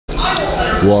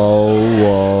Whoa,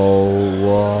 whoa,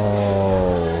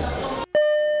 whoa.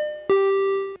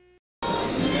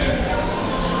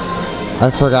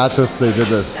 I forgot they did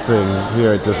this thing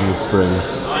here at Disney Springs.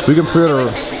 We can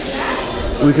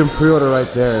pre-order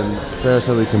right there, and Sarah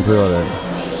said we can pre-order it.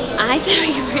 I said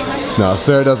we can pre-order. No,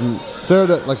 Sarah doesn't.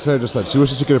 Like Sarah just said, she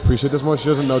wishes she could appreciate this more. She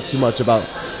doesn't know too much about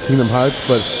Kingdom Hearts,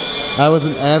 but I was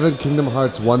an avid Kingdom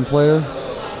Hearts 1 player.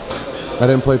 I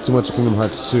didn't play too much of Kingdom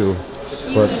Hearts 2.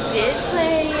 But you did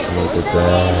play. Look at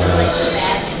that.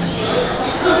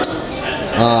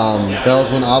 That was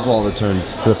when Oswald returned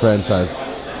to the franchise.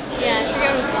 Yeah, I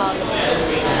forget what it was called.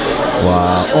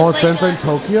 Wow. It was like San Fran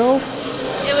Tokyo?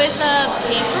 It was a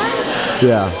paper?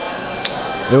 Yeah.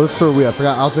 It was for Wii. I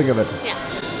forgot. I'll think of it. Yeah.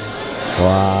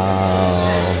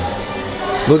 Wow.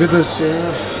 Look at this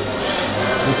sheriff.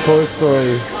 The Toy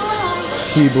Story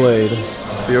Keyblade.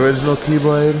 The original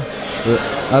Keyblade.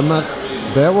 I'm not.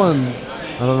 That one.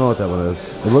 I don't know what that one is.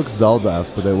 It looks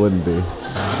Zelda-esque, but it wouldn't be.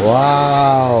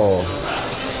 Wow.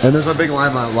 And there's a big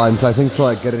line, I think, to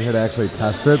like get in here to actually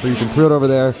test it. But you can pre-order over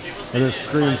there, and there's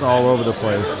screens all over the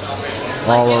place.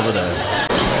 All over there.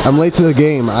 I'm late to the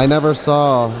game. I never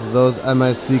saw those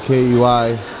MICKEY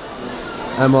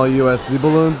MLUSC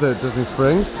balloons at Disney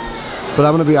Springs. But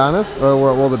I'm gonna be honest, or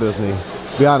we're at World of Disney.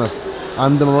 Be honest,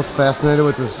 I'm the most fascinated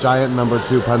with this giant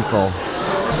 #2 pencil.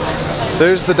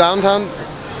 There's the downtown.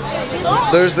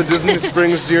 There's the Disney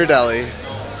Springs Ghirardelli.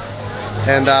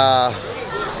 And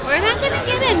we're not gonna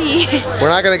get any. We're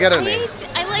not gonna get any.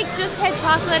 I like just had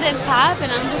chocolate and pop,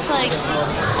 and I'm just like,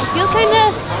 I feel kind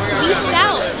of sweeted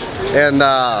out. And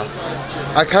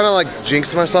I kind of like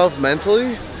jinxed myself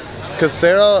mentally, because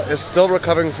Sarah is still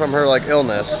recovering from her like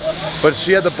illness, but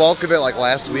she had the bulk of it like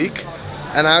last week,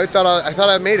 and I thought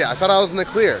I made it. I thought I was in the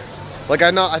clear. Like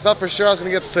I thought for sure I was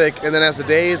gonna get sick, and then as the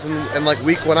days and like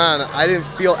week went on, I didn't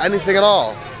feel anything at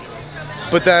all.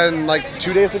 But then like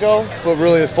 2 days ago, but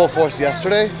really full force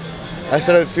yesterday, I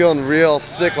started feeling real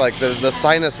sick, like the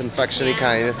sinus infection-y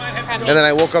kind. And then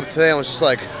I woke up today and was just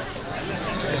like,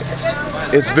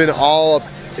 it's been all up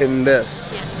in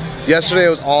this. Yesterday it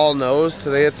was all nose.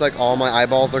 Today it's like all my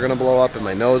eyeballs are gonna blow up and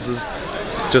my nose is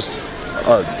just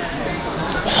a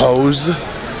hose.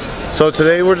 So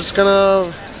today we're just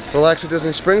gonna relax at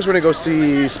Disney Springs. We're gonna go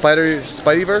see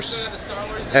Spideyverse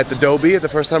at the Dopey. The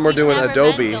first time we're doing a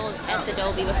Dopey. At the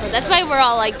Dopey before. That's why we're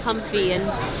all like comfy and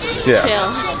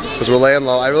chill. Because we're laying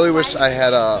low. I really wish I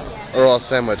had a Earl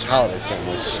sandwich, holiday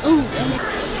sandwich.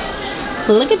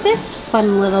 Ooh. Look at this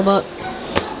fun little book.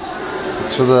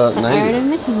 It's for the 90s. Art of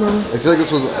Mickey Mouse. I feel like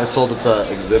this was sold at the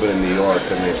exhibit in New York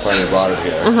and they finally brought it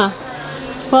here.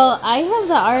 Well, I have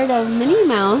the Art of Minnie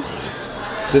Mouse.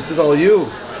 This is all you.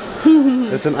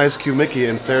 It's an Ice Cube Mickey,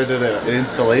 and Sarah did an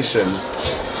installation,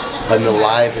 a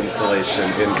live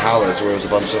installation in college where it was a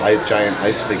bunch of giant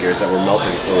ice figures that were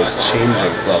melting, so it was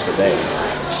changing throughout the day.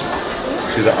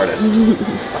 She's an artist.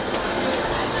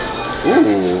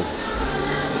 Ooh.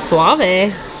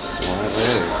 Suave.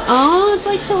 Suave. Oh, it's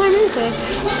like PhilharMagic.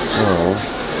 Oh.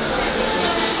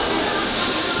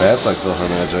 That's like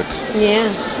PhilharMagic. Yeah.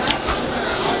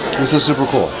 This is super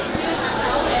cool.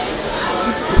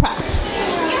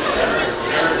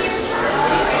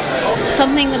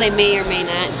 Something that I may or may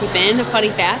not keep in, a funny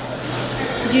fact.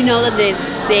 Did you know that the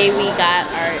day we got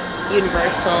our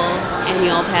Universal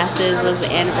annual passes was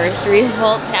the anniversary of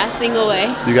Walt passing away?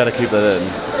 You gotta keep that in.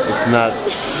 It's not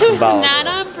It was not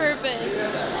on purpose.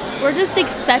 We're just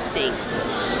accepting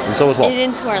and so was Walt. it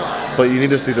into our life. But you need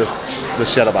to see this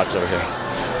shadow box over here.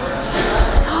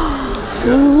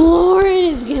 Lauren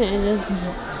is gonna just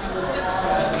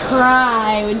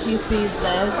cry when she sees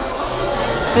this.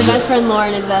 My best friend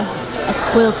Lauren is a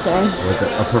quilter. Like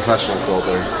a professional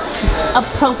quilter. A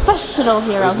professional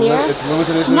hero here. It's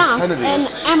limited edition. There's 10 of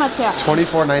these. An amateur.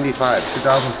 $24.95.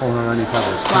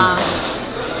 $2,495. Wow.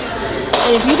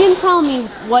 And if you can tell me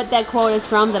what that quote is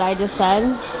from that I just said,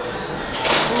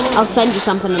 I'll send you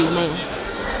something in the mail.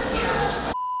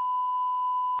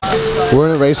 We're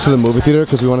in a race to the movie theater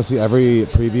because we want to see every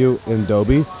preview in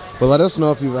Dopey. But let us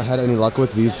know if you've had any luck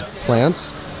with these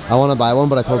plants. I want to buy one,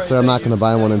 but I told Sarah I'm not going to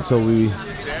buy one until we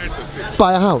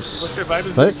buy a house. Right?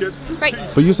 Right.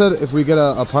 But you said if we get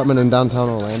an apartment in downtown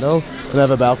Orlando and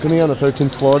have a balcony on the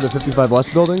 13th floor of the 55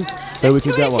 West building, then we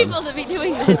could get one. There's too many people to be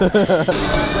doing this.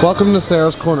 Welcome to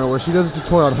Sarah's Corner, where she does a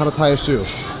tutorial on how to tie a shoe.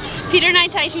 Peter and I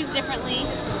tie shoes differently.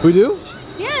 We do?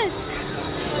 Yes.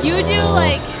 You do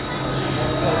like,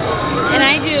 and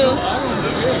I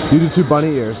do. You do 2 bunny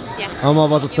ears. Yeah. I'm all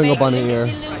about the single bunny ear.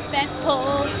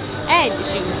 And your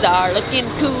shoes are looking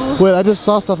cool. Wait, I just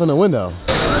saw stuff in the window.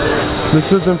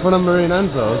 This is in front of Marie and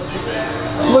Enzo's.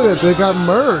 Look at it, they got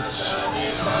merch.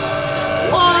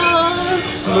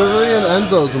 Marie and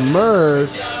Enzo's merch.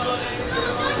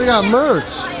 They got merch.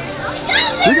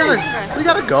 We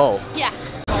gotta go. Yeah.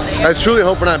 I truly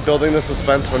hope we're not building the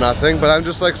suspense for nothing, but I'm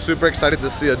just like super excited to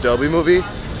see a Dopey movie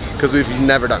because we've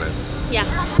never done it. Yeah.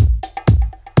 Wow.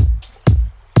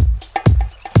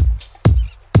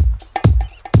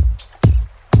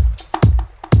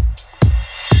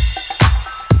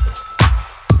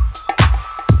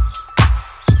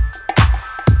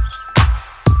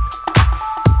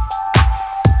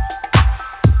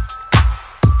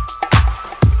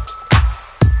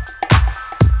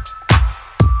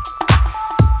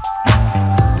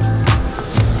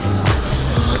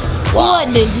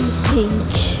 What did you think?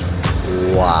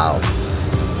 Wow.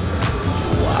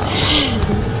 Wow.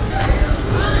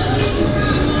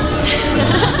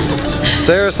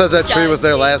 Sarah says that tree was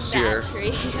there last year.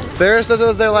 Sarah says it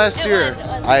was there last year.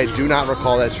 I do not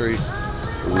recall that tree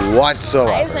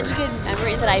whatsoever. I have such a good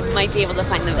memory that I might be able to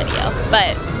find the video,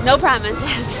 but no promises.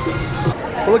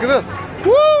 Oh, look at this.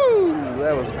 Woo!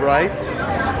 That was bright.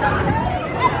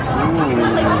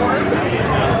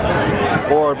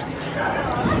 Ooh. Orbs.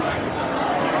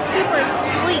 Super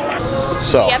sleek.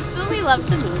 So. I absolutely love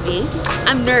the movie.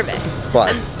 I'm nervous. Why?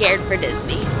 I'm scared for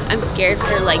Disney. I'm scared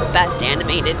for like best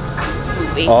animated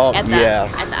movie at the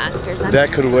Oscars.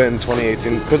 That could win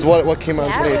 2018. Because what came out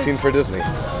in 2018 for Disney?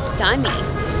 Stunning.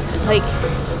 Like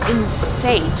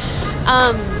insane.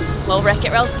 Well,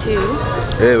 Wreck-It Ralph 2.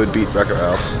 It would beat Wreck-It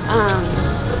Ralph.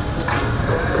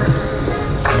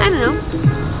 I don't know.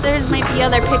 There might be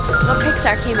other picks. What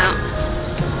Pixar came out?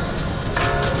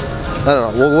 I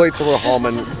don't know. We'll wait till we're home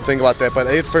and think about that. But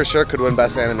it for sure could win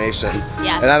Best Animation.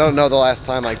 Yeah. And I don't know the last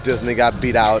time like Disney got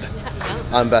beat out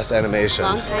on Best Animation.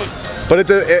 Long time. But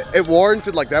it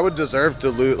warranted, like that would deserve to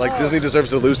lose. Like Disney deserves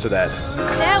to lose to that.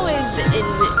 That was insane.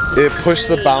 It pushed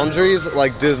the boundaries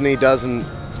like Disney doesn't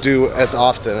do as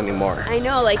often anymore. I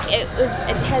know, like it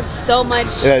had so much.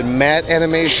 It had matte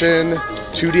animation,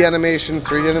 2D animation,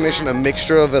 3D animation, a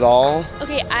mixture of it all.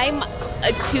 Okay, I'm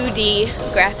a 2D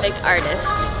graphic artist.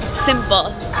 Simple,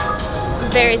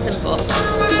 very simple,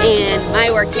 and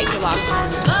my work takes a long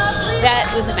time.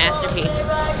 That was a masterpiece.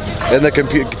 And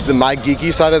my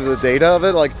geeky side of the data of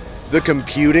it, like the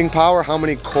computing power, how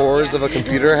many cores of a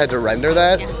computer had to render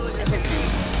that? Yeah,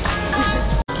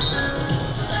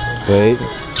 Wait.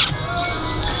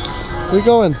 Where you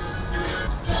going?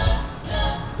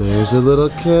 There's a little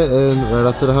kitten right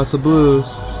off to the House of Blues.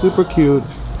 Super cute.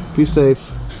 Be safe.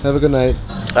 Have a good night.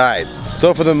 Alright,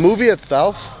 so for the movie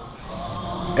itself,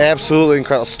 absolutely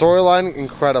incredible. Storyline,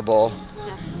 incredible.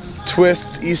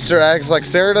 Twist, Easter eggs. Like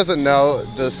Sarah doesn't know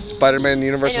the Spider-Man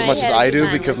universe as much as I do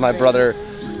because my brother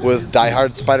was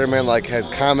diehard Spider-Man, like had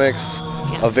comics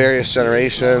of various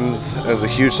generations. It was a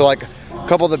huge, so like a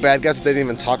couple of the bad guys that they didn't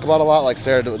even talk about a lot, like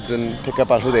Sarah didn't pick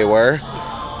up on who they were.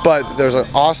 But there's an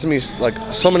awesome, like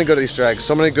so many good Easter eggs,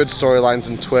 so many good storylines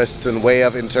and twists and way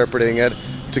of interpreting it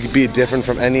to be different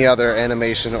from any other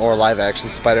animation or live action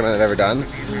Spider-Man they've ever done.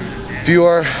 If you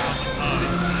are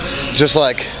just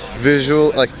like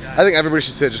visual, like I think everybody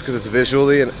should say it just because it's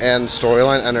visually and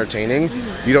storyline entertaining.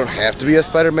 You don't have to be a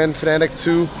Spider-Man fanatic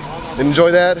to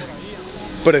enjoy that.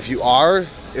 But if you are,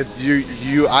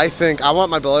 I think I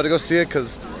want my brother to go see it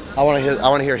because I want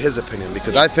to hear his opinion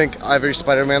because I think every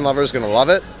Spider-Man lover is gonna love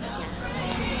it.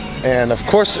 And of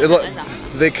course,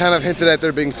 they kind of hinted at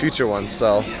there being future ones,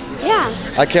 so yeah.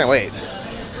 I can't wait.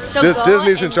 So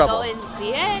Disney's in trouble. Go and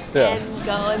see it, and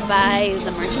go and buy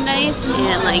the merchandise,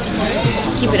 and like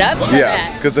keep it up.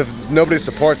 Yeah, because if nobody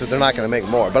supports it, they're not going to make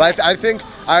more. But I think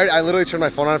I literally turned my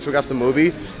phone on after we got the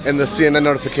movie, and the CNN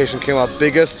notification came up: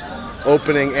 biggest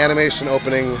animation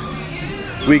opening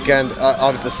weekend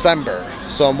of December.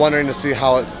 So I'm wondering to see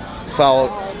how it fell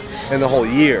in the whole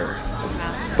year.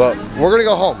 But we're gonna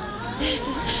go home.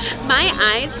 My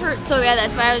eyes hurt so bad,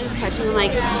 that's why I was just touching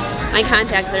like my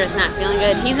contacts are just not feeling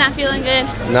good. He's not feeling good.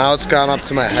 Now it's gone up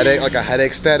to my headache, like a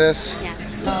headache status. Yeah.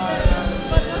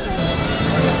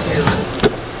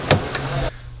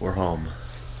 We're home.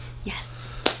 Yes.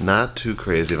 Not too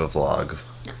crazy of a vlog,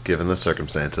 given the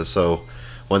circumstances. So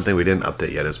one thing we didn't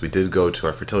update yet is we did go to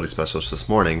our fertility specialist this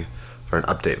morning for an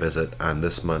update visit on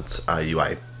this month's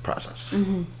IUI process.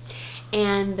 Mm-hmm.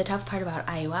 And the tough part about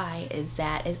IUI is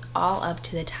that it's all up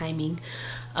to the timing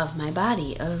of my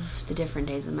body, of the different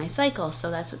days of my cycle.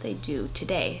 So that's what they do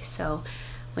today. So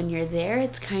when you're there,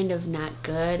 it's kind of not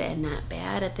good and not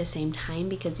bad at the same time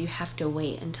because you have to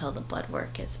wait until the blood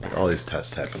work is back. Like all these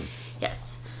tests happen.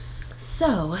 Yes.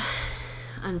 So,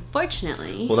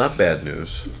 unfortunately... Well, not bad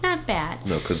news. It's not bad.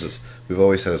 No, because we've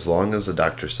always said as long as the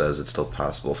doctor says it's still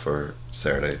possible for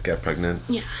Sarah to get pregnant,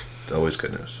 yeah, it's always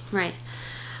good news. Right.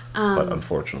 But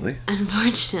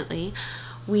unfortunately,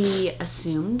 we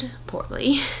assumed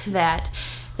poorly that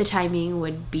the timing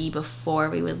would be before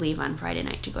we would leave on Friday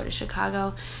night to go to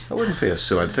Chicago. I wouldn't say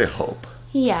assume, I'd say hope.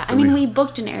 Yeah, So I mean, we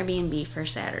booked an Airbnb for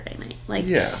Saturday night. Like,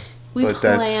 yeah, we but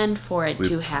planned for it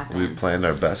to happen. We planned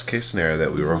our best case scenario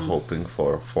that we were hoping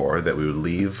for that we would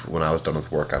leave when I was done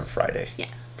with work on Friday.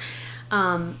 Yes.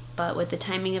 But with the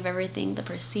timing of everything, the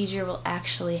procedure will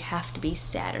actually have to be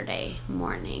Saturday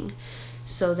morning.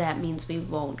 So that means we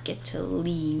won't get to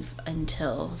leave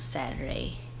until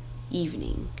Saturday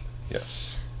evening.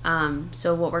 Yes.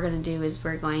 So what we're going to do is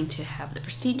we're going to have the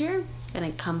procedure,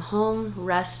 going to come home,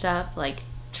 rest up, like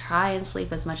try and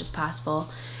sleep as much as possible,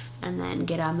 and then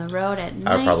get on the road at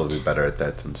night. I'd probably be better at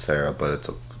that than Sarah, but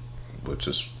which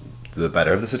is the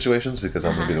better of the situations because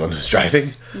I'm going to be the one who's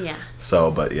driving. Yeah.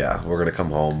 So, but yeah, we're going to come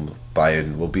home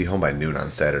we'll be home by noon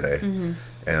on Saturday.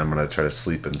 And I'm going to try to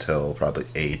sleep until probably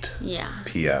 8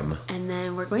 p.m. And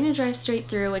then we're going to drive straight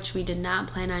through, which we did not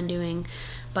plan on doing,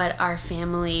 but our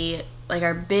family, like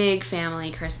our big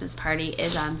family Christmas party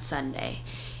is on Sunday,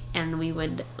 and we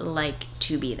would like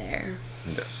to be there.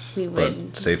 Yes.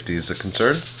 But safety is a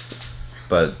concern,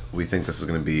 but we think this is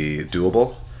going to be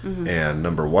doable, and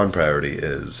number one priority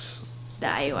is the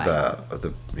IUI.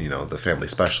 The family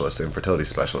specialist, the infertility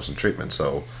specialist and treatment.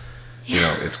 So,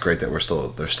 it's great that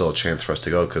there's still a chance for us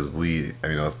to go because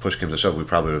if push came to shove, we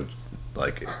probably would,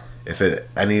 like, if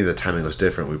any of the timing was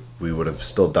different, we would have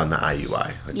still done the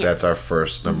IUI. That's our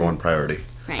first number one priority.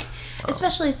 Right.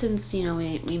 Especially since,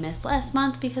 we missed last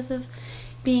month because of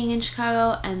being in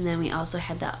Chicago, and then we also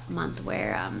had that month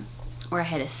where I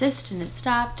had a cyst and it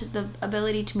stopped the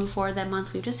ability to move forward that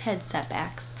month. We've just had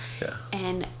setbacks. Yeah.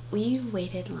 And we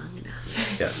waited long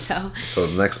enough. Yes. So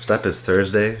the next step is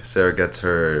Thursday. Sarah gets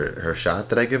her shot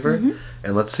that I give her,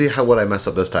 and let's see what I mess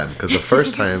up this time. Because the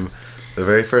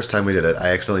very first time we did it,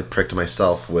 I accidentally pricked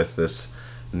myself with this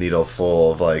needle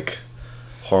full of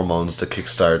hormones to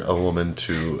kickstart a woman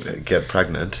to get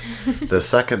pregnant. The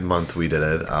second month we did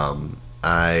it,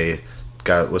 I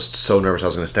was so nervous I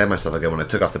was going to stab myself again. When I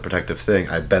took off the protective thing,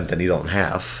 I bent the needle in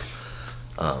half.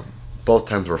 Both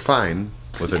times were fine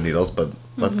with the needles, but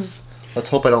let's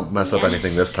hope I don't mess up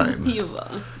anything this time. You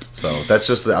won't. So that's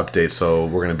just the update. So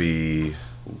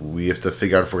we have to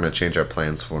figure out if we're going to change our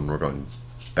plans for when we're going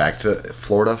back to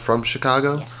Florida from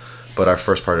Chicago. Yes. But our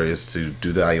first priority is to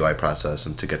do the IUI process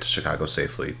and to get to Chicago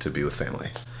safely to be with family.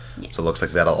 Yeah. So it looks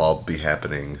like that'll all be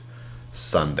happening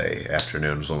Sunday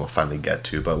afternoon is when we'll finally get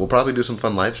to. But we'll probably do some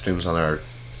fun live streams on our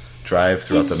drive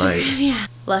throughout the night. Yeah.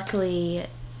 Luckily,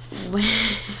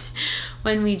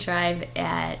 when we drive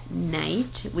at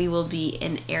night, we will be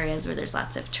in areas where there's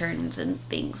lots of turns and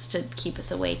things to keep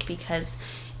us awake because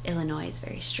Illinois is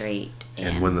very straight.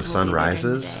 And when the sun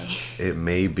rises, it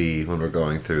may be when we're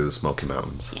going through the Smoky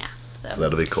Mountains. Yeah. So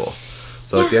that'll be cool.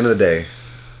 So at the end of the day,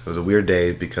 it was a weird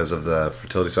day because of the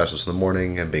fertility specialist in the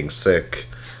morning and being sick.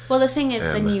 Well, the thing is,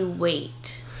 then you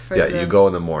wait. You go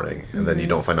in the morning, and then you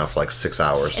don't find out for 6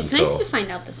 hours. It's nice to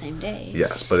find out the same day.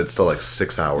 Yes, but it's still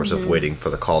 6 hours of waiting for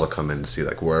the call to come in to see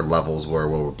where levels were,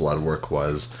 where blood work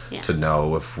was, to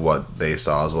know if what they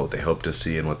saw is what they hoped to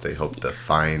see and what they hoped to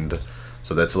find.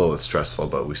 So that's a little bit stressful,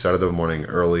 but we started the morning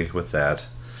early with that,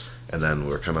 and then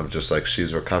we're kind of just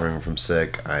she's recovering from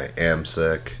sick, I am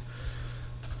sick,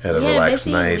 had a relaxed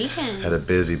night, had a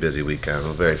busy weekend. It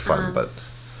was very fun, but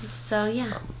so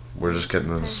yeah. We're just getting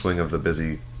in the swing of the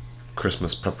busy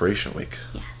Christmas preparation week.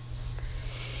 Yes.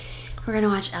 We're going to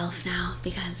watch Elf now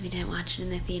because we didn't watch it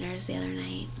in the theaters the other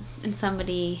night. And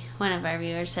one of our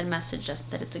viewers had messaged us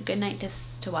that it's a good night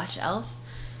to watch Elf.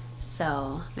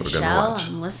 So, Michelle,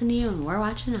 I'm listening to you and we're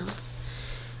watching Elf.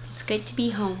 It's good to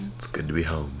be home. It's good to be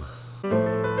home.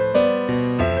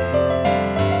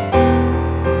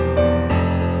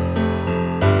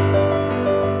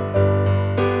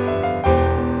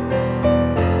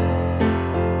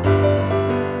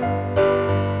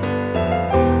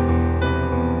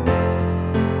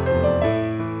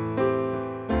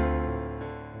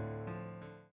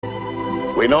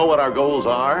 We know what our goals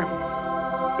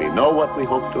are. We know what we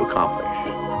hope to accomplish.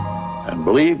 And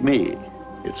believe me,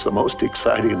 it's the most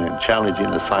exciting and challenging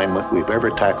assignment we've ever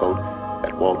tackled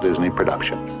at Walt Disney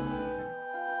Productions.